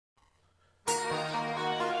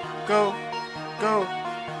go, go,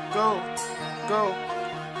 go, go,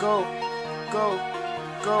 go, go,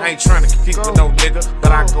 go. I ain't tryna compete with no nigga,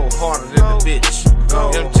 but I go harder than the bitch.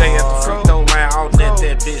 MJ at the free throw line, all net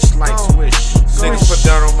that bitch like swish. Niggas put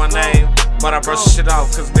dirt on my name, but I brush shit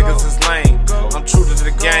off cause niggas is lame. I'm true to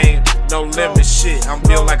the game, no limit shit, I'm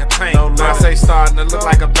built like a tank. I say starting to look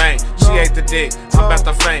like a bank. She ate the dick, I'm about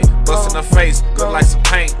to faint. Bustin' her face, look like some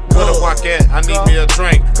paint. Where the walk at? I need me a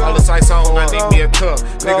drink. All this ice on, I need me a cup.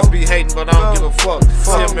 Niggas be hating, but I don't give a fuck.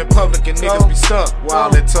 See them in public and niggas be stuck. While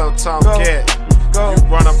that tough talk at, you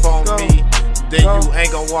run up on me, then you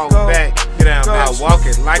ain't gon' walk back. Get down, I walk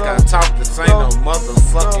it like I talk. This ain't no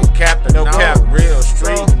motherfucking capping. No cap, real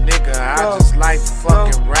street nigga. I just like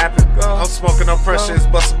fucking rapping. I'm smoking no pressure, it's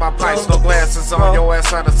busting my pipes. No glasses on your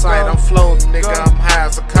ass out of sight. I'm floating, nigga. I'm high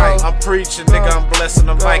as a kite. I'm preaching, nigga. I'm blessing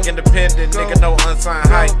the mic. Independent, nigga.